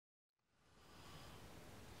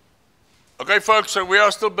Okay, folks, so we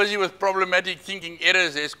are still busy with problematic thinking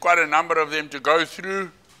errors. There's quite a number of them to go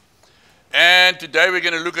through. And today we're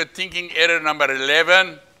going to look at thinking error number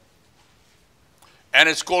 11. And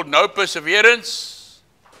it's called no perseverance,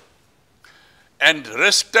 and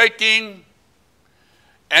risk-taking,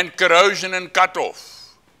 and corrosion and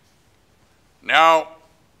cutoff. Now,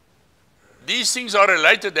 these things are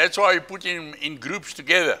related. That's why you put them in groups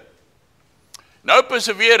together. No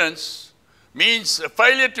perseverance means a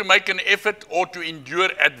failure to make an effort or to endure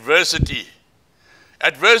adversity.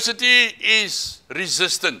 Adversity is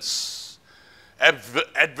resistance.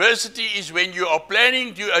 Adversity is when you are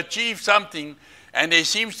planning to achieve something and there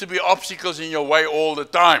seems to be obstacles in your way all the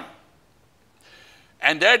time.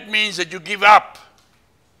 And that means that you give up.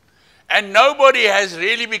 And nobody has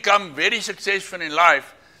really become very successful in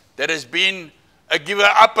life that has been a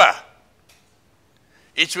giver-upper.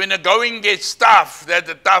 It's when the going gets tough that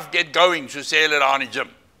the tough get going, so sê hulle daar in die gym.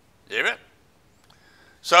 Jy weet?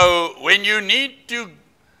 So when you need to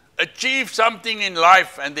achieve something in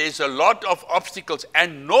life and there's a lot of obstacles,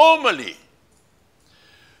 and normally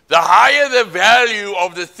the higher the value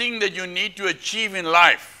of the thing that you need to achieve in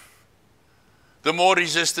life, the more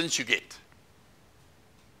resistance you get.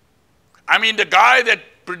 I mean, the guy that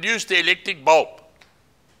produced the electric bulb,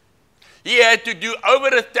 he had to do over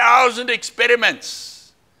 1,000 experiments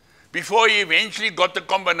before he eventually got the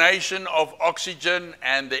combination of oxygen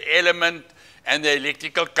and the element and the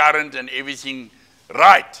electrical current and everything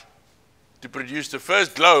right to produce the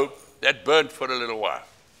first globe that burned for a little while.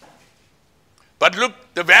 But look,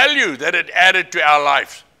 the value that it added to our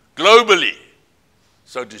lives, globally,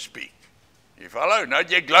 so to speak. You follow? Not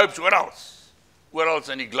your globes, what else? What else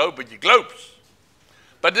in the globe but your globes?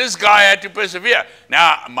 But this guy had to persevere.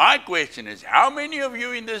 Now, my question is, how many of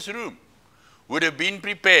you in this room would have been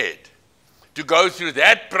prepared to go through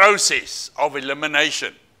that process of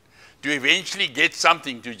elimination to eventually get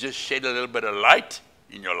something to just shed a little bit of light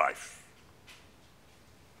in your life?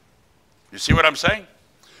 You see what I'm saying?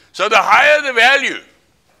 So the higher the value,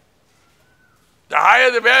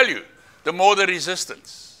 the more the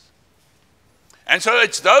resistance. And so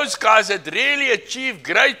it's those guys that really achieve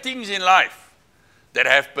great things in life that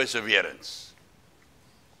have perseverance.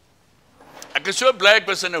 Ek is so bly ek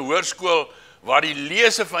was in 'n hoërskool waar die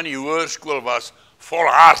lese van die hoërskool was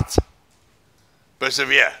volhard,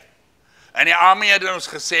 persevere. En die army het ons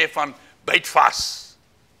gesê van byt vas.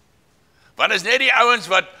 Want is net die ouens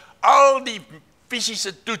wat al die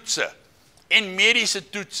fisiese toetse en mediese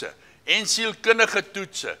toetse en sielkundige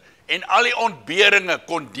toetse en al die ontberinge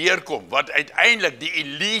kon deurkom wat uiteindelik die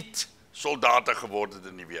elite soldate geword het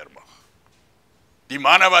in die weermag. Die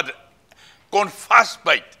manne wat kon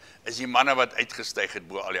vasbyt is die manne wat uitgestyg het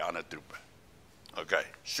bo al die ander troepe. Okay,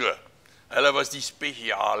 so, hulle was die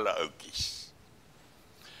spesiale oukies.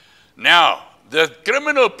 Now, the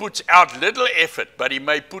criminal puts out little effort, but he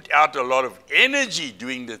may put out a lot of energy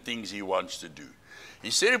doing the things he wants to do.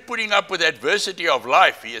 Instead of putting up with adversity of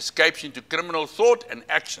life, he escapes into criminal thought and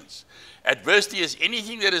actions. Adversity is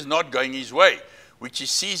anything that is not going his way, which he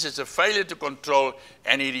sees as a failure to control,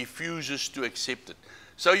 and he refuses to accept it.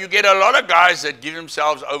 So you get a lot of guys that give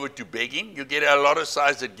themselves over to begging. You get a lot of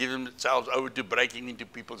guys that give themselves over to breaking into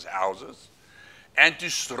people's houses and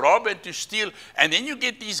to rob and to steal. And then you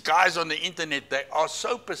get these guys on the internet, they are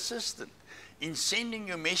so persistent in sending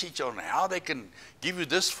you a message on how they can give you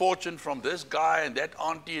this fortune from this guy and that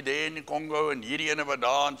auntie there in Congo and hierdie ene wat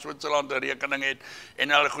daar in Switserland 'n rekening het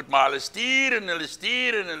en hulle goed, maar hulle stuur en hulle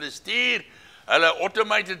stuur en hulle stuur hulle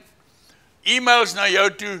automated e-mails na jou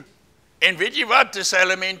toe en weet jy wat, dis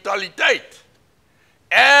hulle mentaliteit.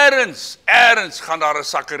 Ergens gaan daar 'n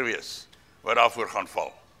sakker wees wat daarvoor gaan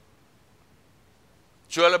val.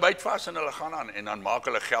 So hulle byt vas en hulle gaan aan en dan maak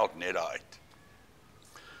hulle geld net daaruit.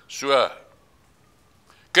 So,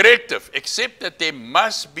 corrective, accept that there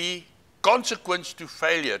must be consequence to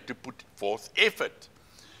failure to put forth effort.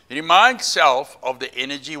 Remind self of the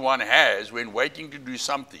energy one has when waiting to do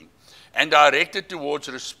something and direct it towards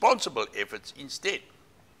responsible efforts instead.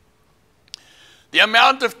 The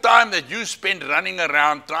amount of time that you spend running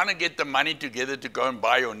around trying to get the money together to go and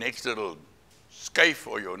buy your next little skyf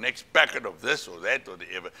or your next packet of this or that or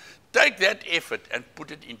whatever, take that effort and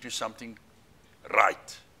put it into something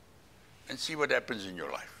right and see what happens in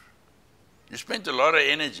your life. You spent a lot of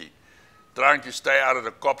energy trying to stay out of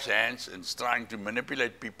the cops' hands and trying to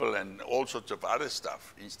manipulate people and all sorts of other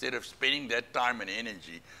stuff instead of spending that time and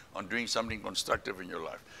energy on doing something constructive in your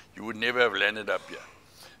life. You would never have landed up here.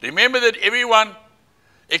 Remember that everyone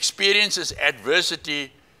experiences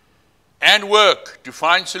adversity and work to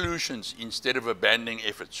find solutions instead of abandoning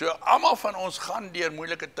effort. So almal van ons gaan deur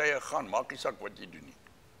moeilike tye gaan, maak nie saak wat jy doen nie.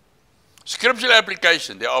 Scriptural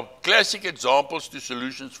application. There are classic examples to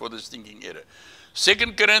solutions for this thinking error. 2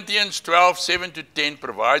 Corinthians 12, 7 to 10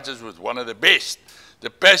 provides us with one of the best. The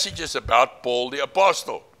passage is about Paul the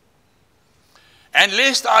Apostle. And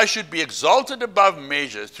lest I should be exalted above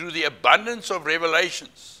measure through the abundance of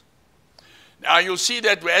revelations. Now you'll see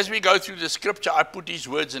that as we go through the scripture, I put these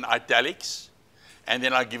words in italics, and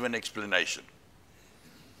then I give an explanation.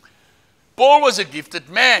 Paul was a gifted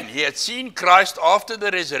man. He had seen Christ after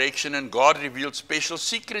the resurrection, and God revealed special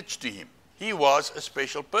secrets to him. He was a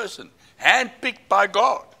special person, handpicked by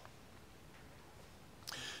God.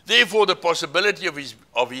 Therefore, the possibility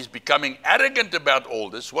of his becoming arrogant about all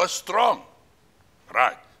this was strong.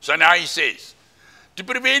 Right. So now he says, to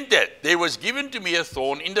prevent that, there was given to me a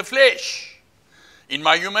thorn in the flesh, in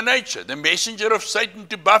my human nature, the messenger of Satan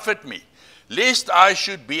to buffet me, lest I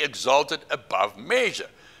should be exalted above measure.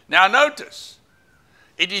 Now notice,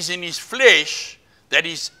 it is in his flesh that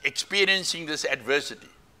he's experiencing this adversity.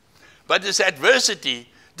 But this adversity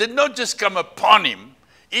did not just come upon him,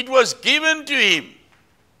 it was given to him.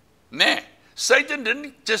 Nah, Satan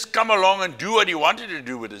didn't just come along and do what he wanted to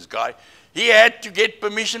do with this guy. He had to get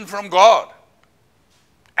permission from God.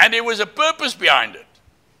 And there was a purpose behind it.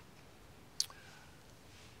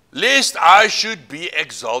 Lest I should be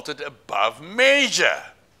exalted above measure.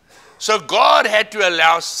 So God had to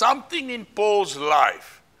allow something in Paul's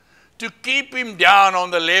life to keep him down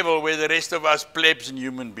on the level where the rest of us plebs and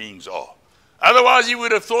human beings are. Otherwise he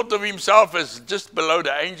would have thought of himself as just below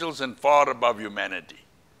the angels and far above humanity.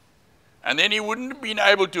 And then he wouldn't have been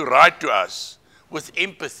able to write to us with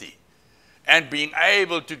empathy and being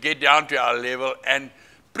able to get down to our level and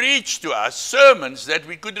preach to us sermons that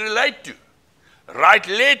we could relate to, write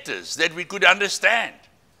letters that we could understand.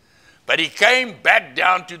 But he came back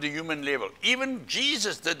down to the human level. Even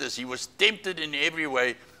Jesus did this. He was tempted in every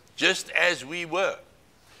way, just as we were.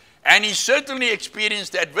 And he certainly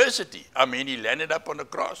experienced adversity. I mean, he landed up on the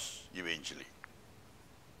cross eventually.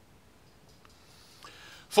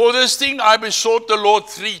 For this thing I besought the Lord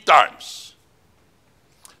 3 times,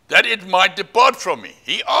 that it might depart from me.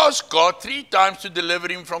 He asked God 3 times to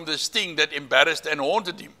deliver him from this thing that embarrassed and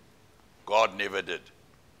haunted him. God never did.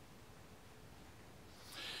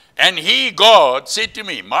 And he, God, said to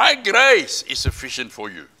me, my grace is sufficient for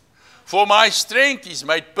you, for my strength is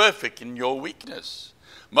made perfect in your weakness.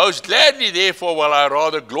 Most gladly, therefore, will I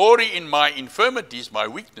rather glory in my infirmities, my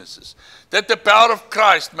weaknesses, that the power of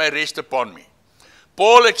Christ may rest upon me.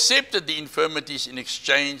 Paul accepted the infirmities in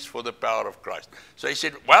exchange for the power of Christ. So he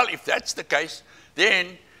said, well, if that's the case,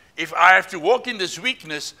 then if I have to walk in this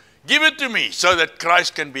weakness, give it to me so that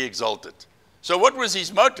Christ can be exalted. So what was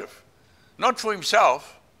his motive? Not for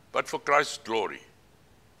himself, but for Christ's glory.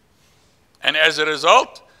 And as a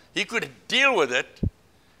result, he could deal with it.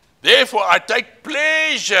 Therefore, I take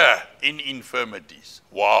pleasure in infirmities.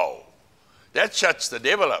 Wow. That shuts the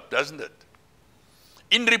devil up, doesn't it?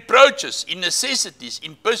 In reproaches, in necessities,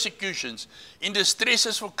 in persecutions, in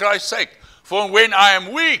distresses for Christ's sake. For when I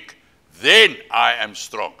am weak, then I am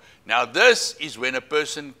strong. Now this is when a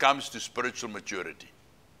person comes to spiritual maturity.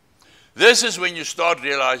 This is when you start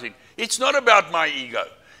realizing, it's not about my ego.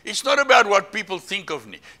 It's not about what people think of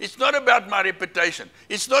me. It's not about my reputation.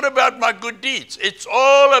 It's not about my good deeds. It's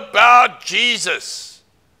all about Jesus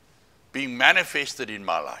being manifested in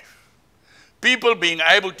my life. People being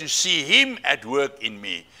able to see him at work in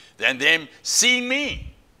me than them seeing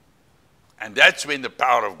me. And that's when the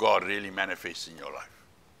power of God really manifests in your life.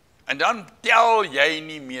 En dan tel jy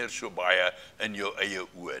nie meer so baie in jou eie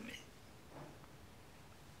oë nie.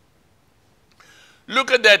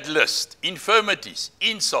 Look at that list. Infirmities,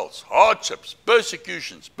 insults, hardships,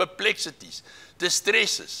 persecutions, perplexities,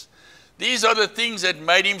 distresses. These are the things that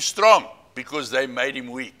made him strong because they made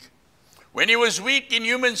him weak. When he was weak in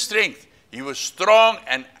human strength, he was strong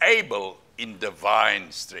and able in divine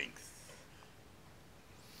strength.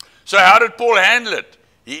 So how did Paul handle it?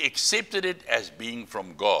 He accepted it as being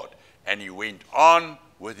from God, and he went on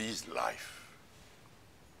with his life.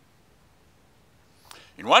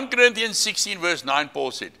 In 1 Corinthians 16 verse 9,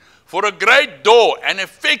 Paul said, for a great door and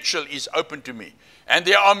effectual is open to me, and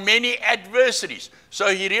there are many adversaries.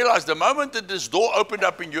 So he realized the moment that this door opened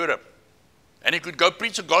up in Europe, and he could go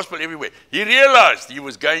preach the gospel everywhere, he realized he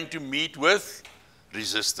was going to meet with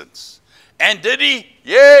resistance. And did he?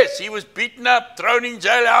 Yes, he was beaten up, thrown in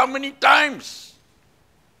jail how many times?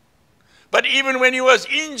 But even when he was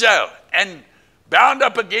in jail and bound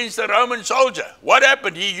up against a Roman soldier, what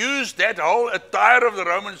happened? He used that whole attire of the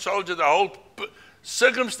Roman soldier, the whole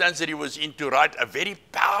circumstance that he was in, to write a very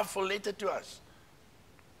powerful letter to us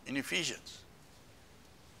in Ephesians.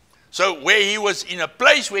 So where he was in a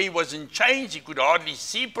place where he was in chains, he could hardly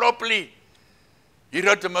see properly, he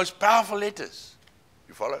wrote the most powerful letters.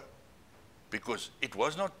 You follow? Because it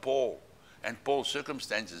was not Paul and Paul's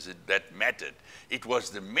circumstances that mattered. It was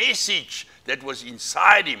the message that was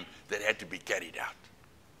inside him that had to be carried out.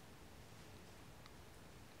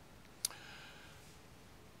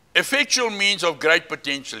 Effectual means of great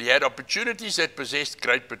potential. He had opportunities that possessed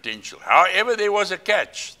great potential. However, there was a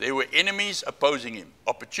catch. There were enemies opposing him.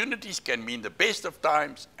 Opportunities can mean the best of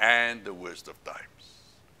times and the worst of times.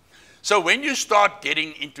 So when you start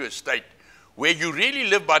getting into a state where you really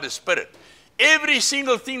live by the Spirit, every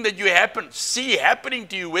single thing that you see happening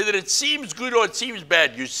to you, whether it seems good or it seems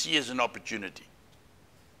bad, you see as an opportunity.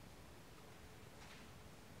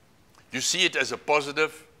 You see it as a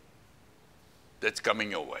positive that's coming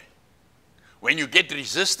your way. When you get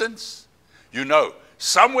resistance, you know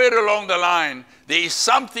somewhere along the line there is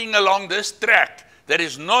something along this track that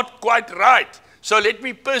is not quite right. So let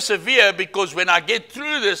me persevere, because when I get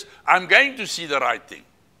through this, I'm going to see the right thing.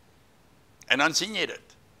 En dan sien jy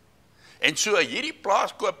dit. En so hierdie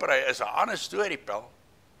plaaskopery is 'n ander storie, pel.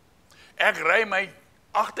 Ek ry my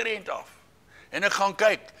agterend af en ek gaan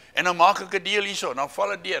kyk. En dan maak ek 'n deel hierso, dan val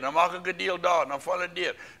dit deur, dan maak ek 'n deel daar, dan val dit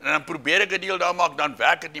deur. En dan probeer ek 'n deel daar maak, dan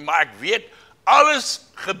werk dit nie, maar ek weet alles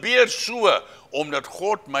gebeur so omdat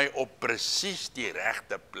God my op presies die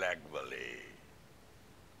regte plek wil hê.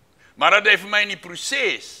 Maar dat hy vir my in die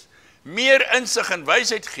proses meer insig en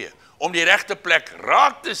wysheid gee om die regte plek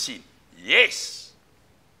raak te sien. Yes.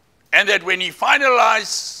 And that when he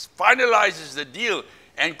finalizes the deal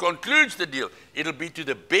and concludes the deal, it'll be to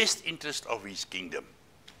the best interest of his kingdom.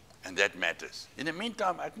 And that matters. In the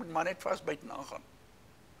meantime, ek moet maar net vas buiten aangaan.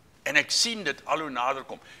 En ek sien dit al hoe nader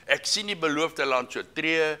kom. Ek sien die beloofde land so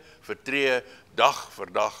tree vir tree, dag vir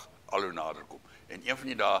dag al hoe nader kom. En een van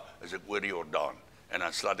die dae is ek oor die Jordaan en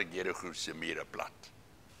dan slaat ek Jericho se mure plat.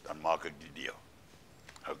 Dan maak ek die deel.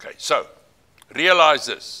 Okay, so realize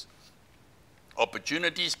this.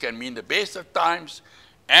 Opportunities can mean the best of times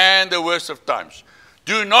and the worst of times.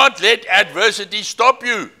 Do not let adversity stop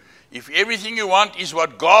you. If everything you want is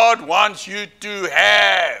what God wants you to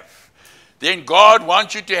have, then God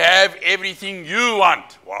wants you to have everything you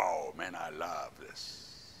want. Wow, man, I love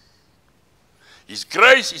this. His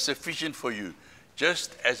grace is sufficient for you,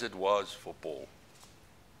 just as it was for Paul.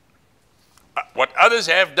 What others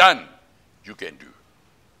have done, you can do.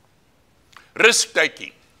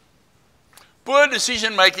 Risk-taking. Poor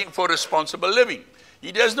decision-making for responsible living.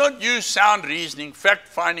 He does not use sound reasoning,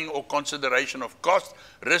 fact-finding, or consideration of cost,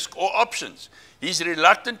 risk, or options. He's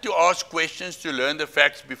reluctant to ask questions to learn the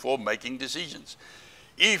facts before making decisions.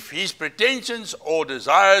 If his pretensions or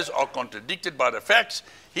desires are contradicted by the facts,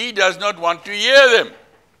 he does not want to hear them.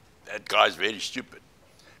 That guy's very stupid.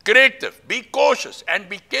 Corrective. Be cautious and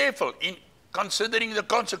be careful in considering the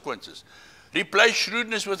consequences. Replace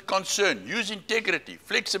shrewdness with concern. Use integrity,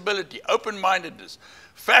 flexibility, open-mindedness,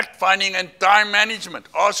 fact-finding and time management.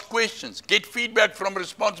 Ask questions. Get feedback from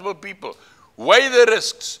responsible people. Weigh the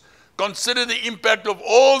risks. Consider the impact of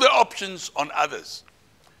all the options on others.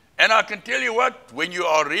 And I can tell you what, when you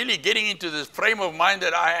are really getting into this frame of mind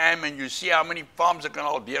that I am, and you see how many farms ek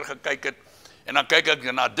al deurgekyk het, en dan kyk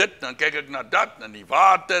ek na dit, dan kyk ek na dat, en die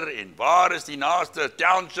water, en waar is die naaste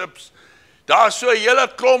townships. Daar is so 'n hele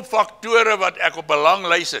klomp faktore wat ek op 'n lang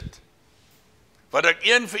lys het, wat ek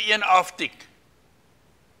een vir een aftik.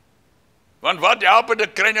 Want wat help het,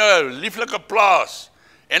 ek kry nou 'n lieflike plaas,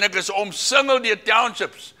 en ek is omsingel deur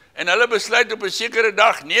townships, en hulle besluit op 'n sekere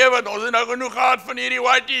dag, nee, wat ons het nou genoeg gehad van hierdie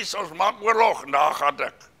whiteys, ons maak oorlog, en daar gaan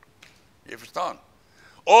ek. Jy verstaan?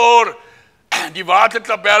 Or, die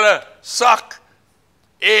watertabelle sak,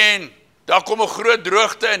 en daar kom 'n groot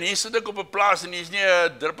droogte, en hier sit ek op 'n plaas, en hier is nie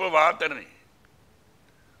 'n druppel water nie.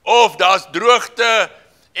 Of daar's droogte,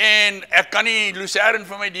 en ek kan nie lucerne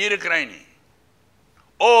vir my diere kry nie.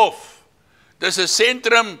 Of, dis 'n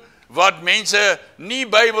sentrum wat mense nie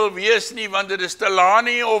by wil wees nie, want dit is te laag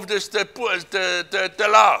nie, of dit is te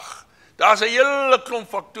laag. Daar's 'n hele klomp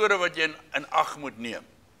faktore wat jy in ag moet neem.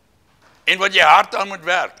 En wat jy hard aan moet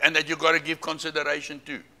werk, and that you got to give consideration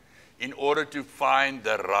to, in order to find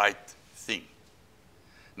the right thing.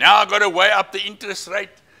 Now I got to weigh up the interest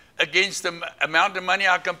rate against the amount of money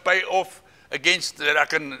I can pay off, against that I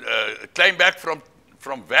can claim back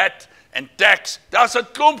from VAT and tax. Daar's 'n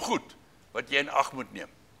klomp goed wat jy in ag moet neem.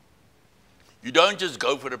 You don't just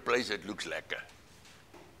go for a place that looks lekker,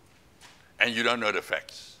 and you don't know the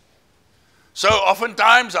facts. So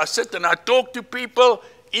oftentimes I sit and I talk to people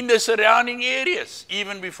in the surrounding areas,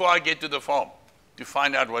 even before I get to the farm, to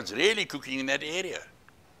find out what's really cooking in that area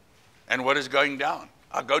and what is going down.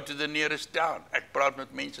 I go to the nearest town. Ek praat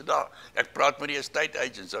met mense daar. Ek praat met die estate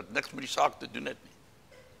agents. Dat niks met die saak te doen het nie.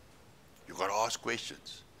 You got to ask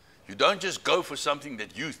questions. You don't just go for something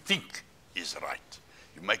that you think is right.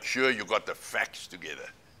 You make sure you got the facts together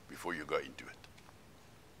before you go into it.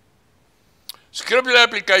 Scriptural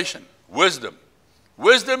application, wisdom.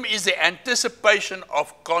 Wisdom is the anticipation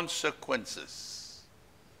of consequences.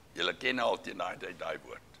 Julle ken al die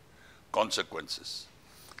woord. Consequences.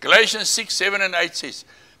 Galatians 6, 7 and 8 says,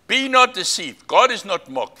 be not deceived, God is not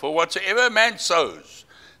mocked, for whatsoever a man sows,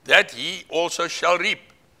 that he also shall reap.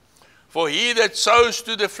 For he that sows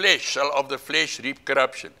to the flesh shall of the flesh reap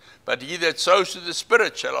corruption, but he that sows to the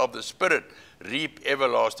Spirit shall of the Spirit reap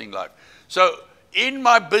everlasting life. So, in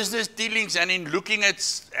my business dealings and in looking at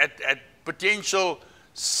potential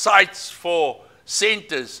sites for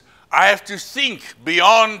centers, I have to think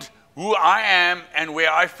beyond who I am and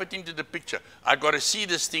where I fit into the picture. I've got to see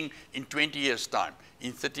this thing in 20 years' time,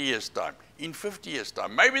 in 30 years' time, in 50 years'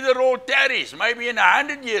 time. Maybe the road tarries, maybe in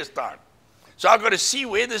 100 years' time. So I've got to see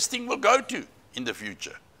where this thing will go to in the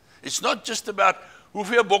future. It's not just about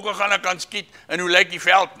hoeveel bokke gaan ek kan skiet en hoe lyk die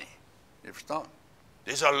veld nie. You understand?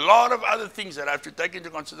 There's a lot of other things that I have to take into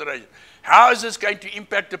consideration. How is this going to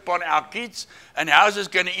impact upon our kids, and how is this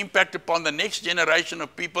going to impact upon the next generation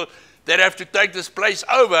of people that have to take this place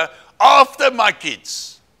over after my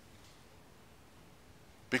kids?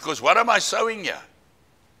 Because what am I sowing here?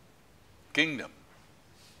 Kingdom.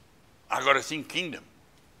 I've got to think kingdom.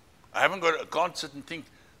 I can't sit and think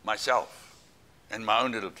myself and my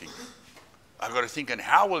own little kingdom. I've got to think, and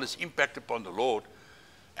how will this impact upon the Lord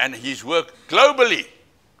and His work globally?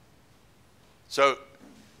 So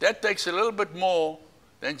that takes a little bit more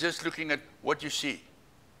than just looking at what you see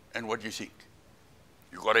and what you think.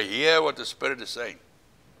 You've got to hear what the Spirit is saying.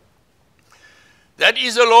 That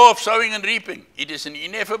is the law of sowing and reaping. It is an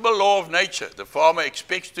ineffable law of nature. The farmer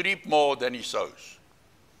expects to reap more than he sows.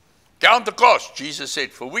 Count the cost, Jesus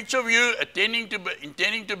said. For which of you, intending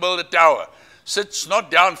to build a tower, sits not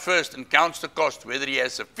down first and counts the cost, whether he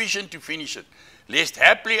has sufficient to finish it, lest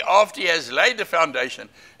haply after he has laid the foundation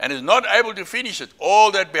and is not able to finish it,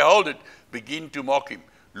 all that behold it begin to mock him.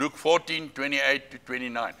 Luke 14, 28 to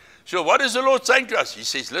 29. So what is the Lord saying to us? He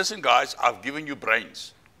says, listen guys, I've given you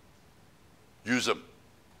brains. Use them.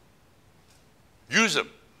 Use them.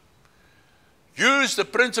 Use the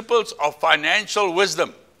principles of financial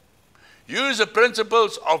wisdom. Use the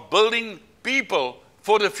principles of building people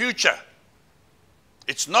for the future.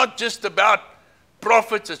 It's not just about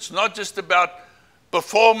profits. It's not just about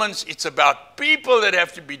performance. It's about people that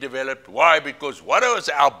have to be developed. Why? Because what is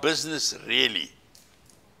our business really?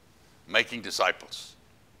 Making disciples.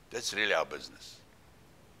 That's really our business.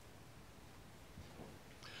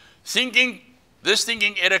 This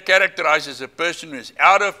thinking error characterizes a person who is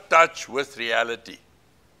out of touch with reality.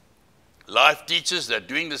 Life teaches that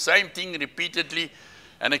doing the same thing repeatedly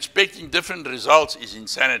and expecting different results is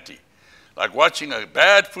insanity. Like watching a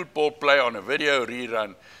bad football play on a video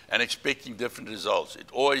rerun and expecting different results. It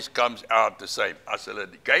always comes out the same. As hulle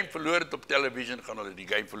die game verloor het op television, gaan hulle die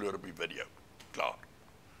game verloor op die video. Klaar.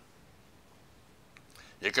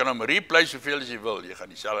 Jy kan hom replay soveel as jy wil, jy gaan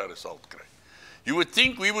dieselfde result kry. You would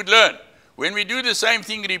think we would learn. When we do the same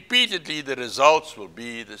thing repeatedly, the results will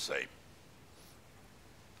be the same.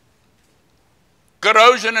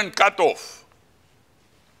 Corrosion and cut-off.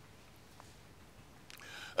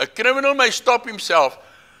 A criminal may stop himself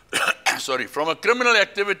from a criminal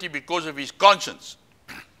activity because of his conscience.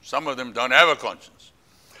 Some of them don't have a conscience.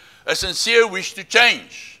 A sincere wish to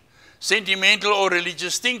change, sentimental or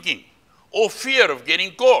religious thinking, or fear of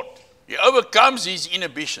getting caught. He overcomes his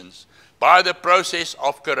inhibitions by the process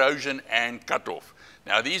of corrosion and cut-off.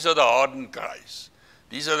 Now, these are the hardened guys.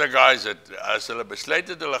 These are the guys that, as hulle besluit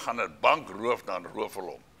het, hulle gaan 'n bank roof, dan roof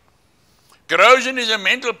hulle hom. Corrosion is a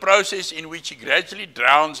mental process in which he gradually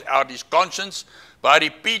drowns out his conscience by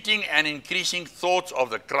repeating and increasing thoughts of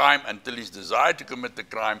the crime until his desire to commit the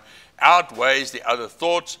crime outweighs the other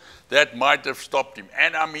thoughts that might have stopped him.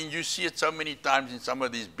 And I mean, you see it so many times in some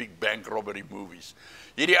of these big bank robbery movies.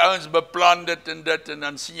 Hierdie ouens beplan dit en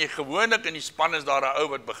dan sien jy gewoonlik in die span is daar 'n ou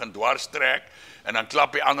wat begin dwars trek en dan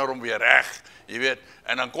klap die ander hom weer reg, jy weet,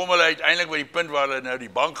 en dan kom hulle uiteindelik by die punt waar hulle nou die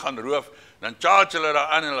bank gaan roof, dan charge hulle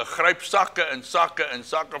daar aan en hulle gryp sakke en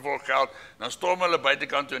sakke vol geld, dan storm hulle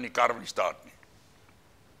buitekant toe in die kar van die staat nie.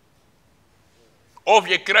 Of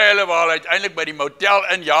jy kry hulle waar hulle uiteindelik by die motel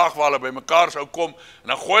injaag waar hulle by mekaar sou kom en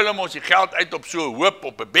dan gooi hulle ons die geld uit op so 'n hoop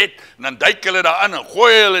op 'n bed en dan duik hulle daarin en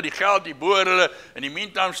gooi hulle die geld hier bo hulle en die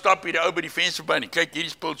meantime stap hier die ou by die venster by en kyk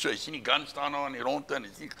hierdie spul so, jy sien die gun staan nou aan die rondte en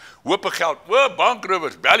jy sien hoope geld,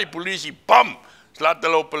 bankrowers, bel die polisie, bam, Slaat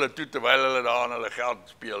hulle op hulle toe terwyl hulle daar aan hulle geld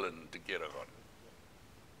speel en te kere gaan.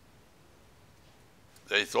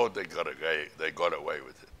 They thought they got away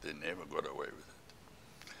with it. They never got away with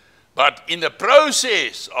it. But in the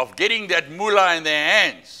process of getting that mullah in their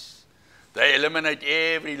hands, they eliminate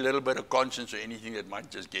every little bit of conscience or anything that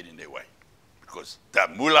might just get in their way. Because the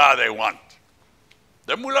mullah they want.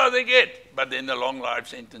 The mullah they get, but then the long life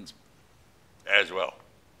sentence as well.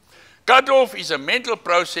 Cut-off is a mental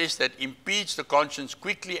process that impedes the conscience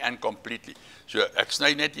quickly and completely. So, ek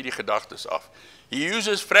sny net hierdie gedagtes af. He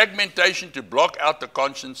uses fragmentation to block out the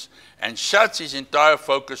conscience and shuts his entire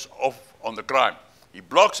focus off on the crime. He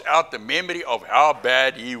blocks out the memory of how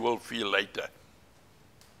bad he will feel later.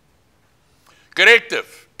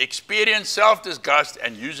 Corrective. Experience self-disgust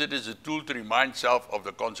and use it as a tool to remind self of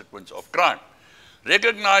the consequence of crime.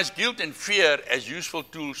 Recognize guilt and fear as useful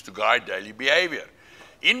tools to guide daily behavior.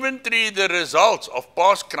 Inventory the results of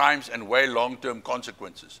past crimes and weigh long-term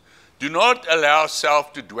consequences. Do not allow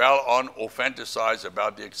self to dwell on or fantasize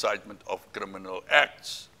about the excitement of criminal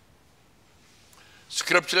acts.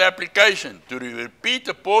 Scriptural application. To repeat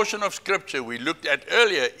a portion of scripture we looked at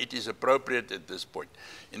earlier, it is appropriate at this point.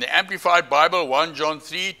 In the Amplified Bible, 1 John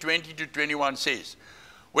 3, 20-21 says,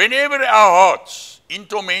 whenever our hearts, in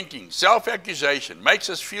tormenting, self-accusation, makes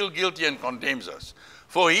us feel guilty and condemns us,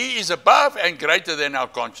 for he is above and greater than our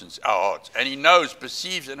conscience, our hearts, and he knows,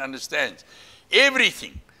 perceives, and understands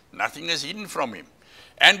everything. Nothing is hidden from him.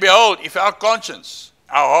 And behold, if our conscience,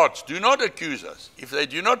 our hearts, do not accuse us, if they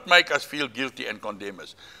do not make us feel guilty and condemn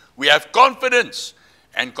us, we have confidence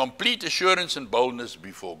and complete assurance and boldness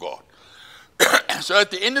before God. So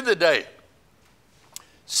at the end of the day,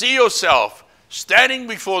 see yourself standing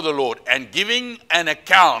before the Lord and giving an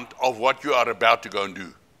account of what you are about to go and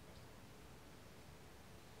do.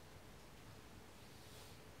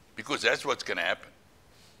 Because that's what's going to happen.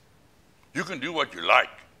 You can do what you like.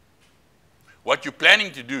 What you're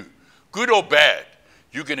planning to do, good or bad,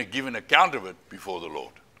 you're going to give an account of it before the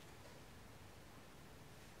Lord.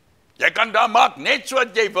 Jy kan daar maak net so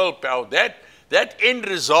wat jy wil, pal. That end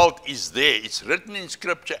result is there. It's written in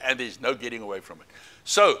scripture and there's no getting away from it.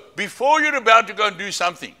 So, before you're about to go and do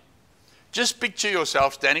something, just picture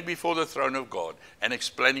yourself standing before the throne of God and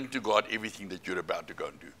explaining to God everything that you're about to go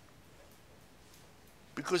and do.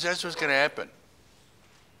 Because that's what's going to happen.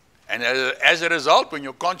 And as a result, when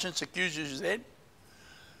your conscience accuses you then,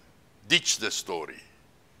 ditch the story.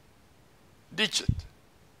 Ditch it.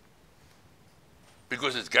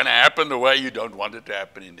 Because it's going to happen the way you don't want it to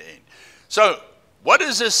happen in the end. So, what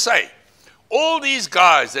does this say? All these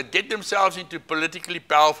guys that get themselves into politically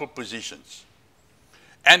powerful positions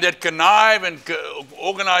and that connive and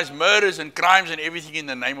organize murders and crimes and everything in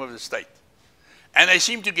the name of the state, and they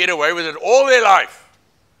seem to get away with it all their life.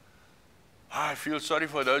 I feel sorry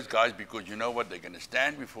for those guys because you know what? They're going to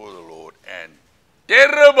stand before the Lord and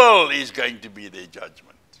terrible is going to be their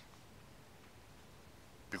judgment.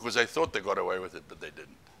 Because they thought they got away with it, but they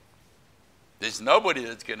didn't. There's nobody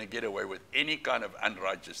that's going to get away with any kind of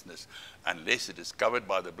unrighteousness unless it is covered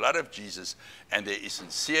by the blood of Jesus and there is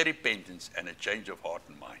sincere repentance and a change of heart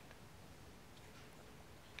and mind.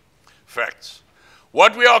 Facts.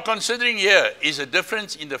 What we are considering here is a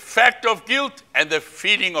difference in the fact of guilt and the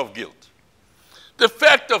feeling of guilt. The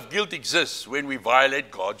fact of guilt exists when we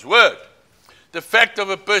violate God's word. The fact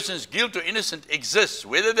of a person's guilt or innocence exists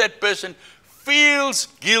whether that person feels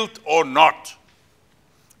guilt or not.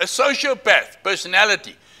 A sociopath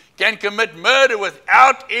personality can commit murder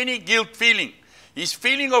without any guilt feeling. His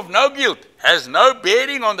feeling of no guilt has no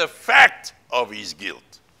bearing on the fact of his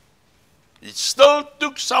guilt. He still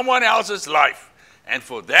took someone else's life, and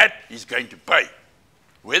for that he's going to pay.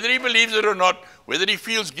 Whether he believes it or not, whether he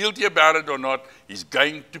feels guilty about it or not, he's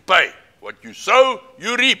going to pay. What you sow,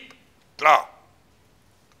 you reap. Klaar.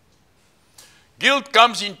 Guilt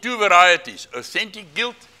comes in two varieties, authentic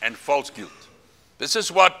guilt and false guilt. This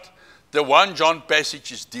is what the 1 John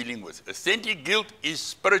passage is dealing with. Authentic guilt is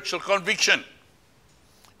spiritual conviction.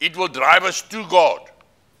 It will drive us to God.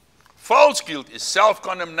 False guilt is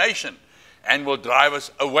self-condemnation and will drive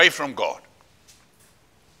us away from God.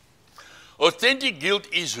 Authentic guilt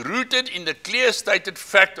is rooted in the clear stated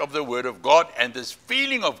fact of the Word of God, and this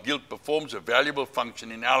feeling of guilt performs a valuable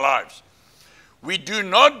function in our lives. We do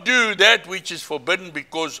not do that which is forbidden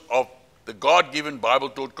because of the God-given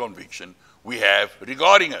Bible-taught conviction we have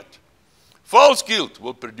regarding it. False guilt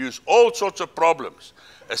will produce all sorts of problems: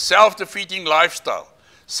 a self-defeating lifestyle,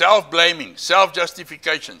 self-blaming,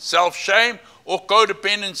 self-justification, self-shame or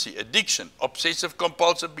codependency, addiction,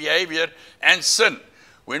 obsessive-compulsive behavior, and sin.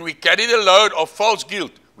 When we carry the load of false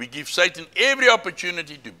guilt, we give Satan every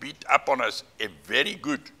opportunity to beat up on us very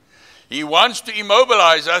good. He wants to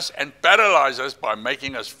immobilize us and paralyze us by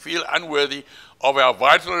making us feel unworthy of our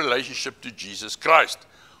vital relationship to Jesus Christ.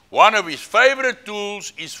 One of his favorite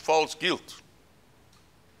tools is false guilt.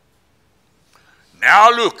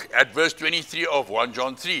 Now look at verse 23 of 1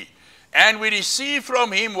 John 3. And we receive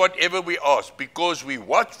from him whatever we ask, because we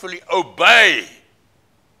watchfully obey.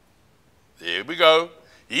 There we go.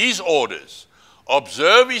 His orders.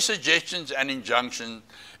 Observe his suggestions and injunctions,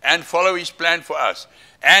 and follow his plan for us.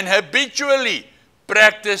 And habitually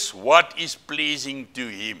practice what is pleasing to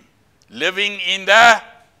him. Living in the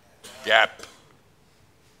gap.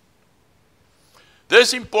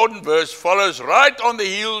 This important verse follows right on the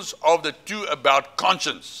heels of the two about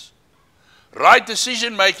conscience. Right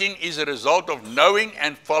decision-making is a result of knowing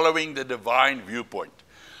and following the divine viewpoint.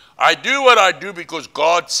 I do what I do because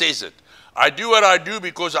God says it. I do what I do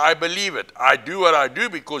because I believe it. I do what I do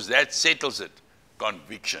because that settles it.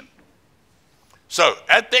 Conviction. So,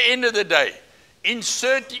 at the end of the day, in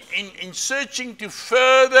searching to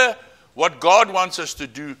further what God wants us to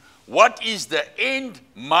do, what is the end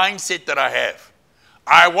mindset that I have?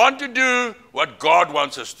 I want to do what God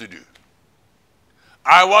wants us to do.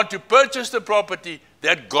 I want to purchase the property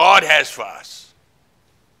that God has for us.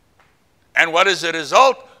 And what is the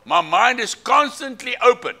result? My mind is constantly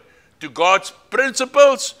open to God's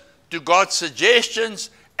principles, to God's suggestions,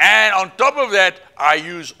 and on top of that, I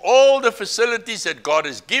use all the facilities that God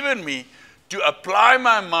has given me to apply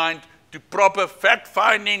my mind to proper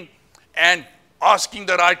fact-finding and asking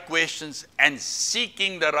the right questions and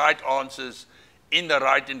seeking the right answers in the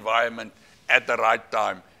right environment, at the right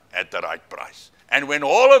time, at the right price. And when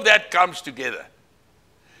all of that comes together,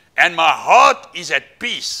 and my heart is at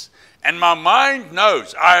peace, and my mind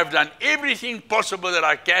knows I have done everything possible that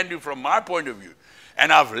I can do from my point of view,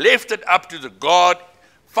 and I've left it up to the God,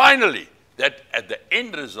 finally, that at the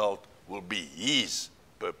end result will be his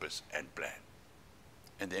purpose and plan.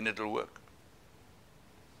 And then it will work.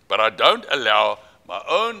 But I don't allow my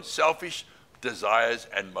own selfish desires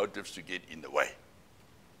and motives to get in the way.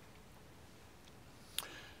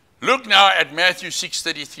 Look now at Matthew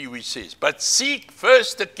 6:33, which says, but seek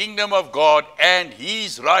first the kingdom of God and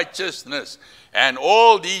his righteousness, and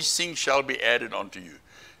all these things shall be added unto you.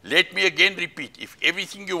 Let me again repeat, if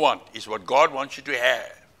everything you want is what God wants you to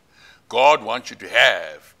have, God wants you to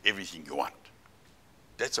have everything you want.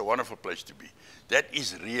 That's a wonderful place to be. That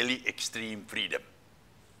is really extreme freedom.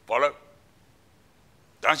 Follow?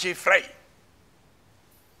 Dan is jy vry.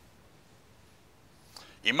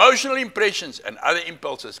 Emotional impressions and other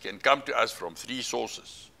impulses can come to us from three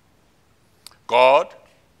sources. God,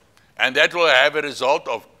 and that will have a result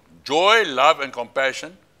of joy, love, and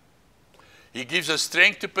compassion. He gives us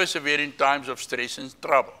strength to persevere in times of stress and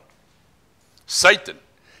trouble. Satan,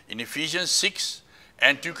 in Ephesians 6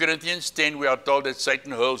 and 2 Corinthians 10, we are told that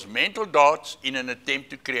Satan hurls mental darts in an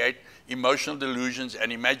attempt to create emotional delusions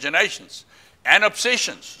and imaginations and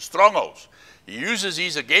obsessions, strongholds. He uses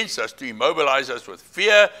these against us to immobilize us with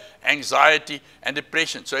fear, anxiety, and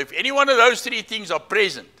depression. So if any one of those three things are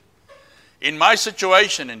present in my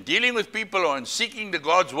situation and dealing with people or in seeking the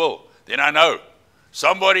God's will, then I know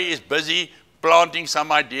somebody is busy planting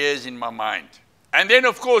some ideas in my mind. And then,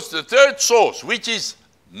 of course, the third source, which is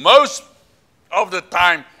most of the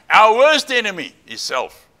time our worst enemy, is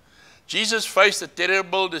self. Jesus faced a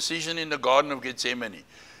terrible decision in the Garden of Gethsemane.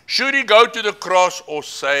 Should he go to the cross or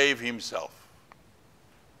save himself?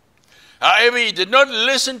 However, he did not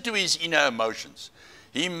listen to his inner emotions.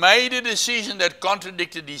 He made a decision that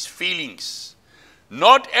contradicted his feelings.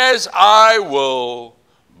 Not as I will,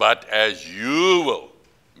 but as you will.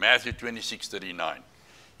 Matthew 26:39.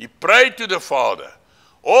 He prayed to the Father.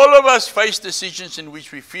 All of us face decisions in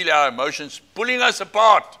which we feel our emotions pulling us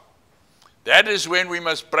apart. That is when we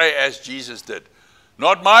must pray as Jesus did.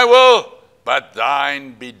 Not my will, but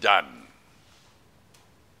thine be done.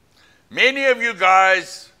 Many of you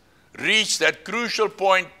guys reach that crucial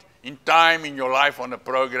point in time in your life on a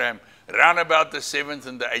program around about the 7th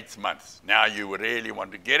and the 8th month. Now you really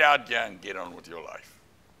want to get out here and get on with your life.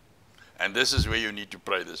 And this is where you need to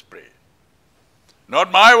pray this prayer.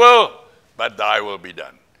 Not my will, but thy will be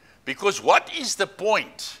done. Because what is the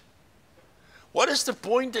point? What is the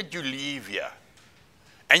point that you leave here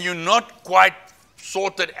and you're not quite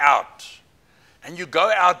sorted out? And you go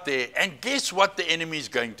out there and guess what the enemy is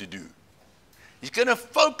going to do? He's going to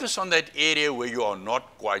focus on that area where you are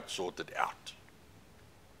not quite sorted out.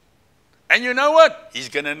 And you know what? He's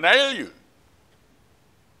going to nail you.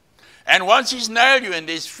 And once he's nailed you and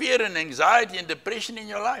there's fear and anxiety and depression in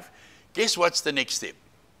your life, guess what's the next step?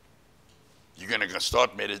 You're going to start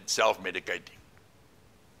self-medicating.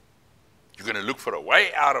 You're going to look for a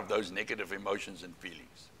way out of those negative emotions and feelings.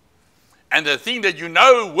 And the thing that you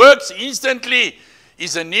know works instantly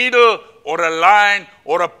is a needle or a line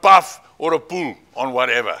or a puff or a pull on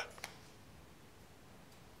whatever.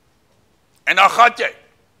 En dan gaat jy.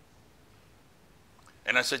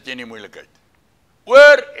 En dan sit jy in die moeilikheid.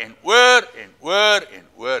 Oor en oor en oor en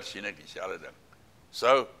oor sien ek dieselfde ding.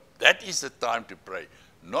 So, that is the time to pray.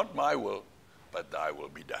 Not my will, but thy will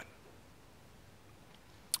be done.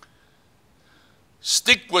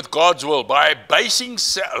 Stick with God's will. By basing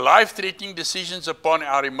life-threatening decisions upon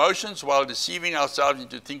our emotions while deceiving ourselves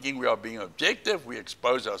into thinking we are being objective, we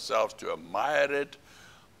expose ourselves to a myriad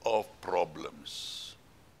of problems.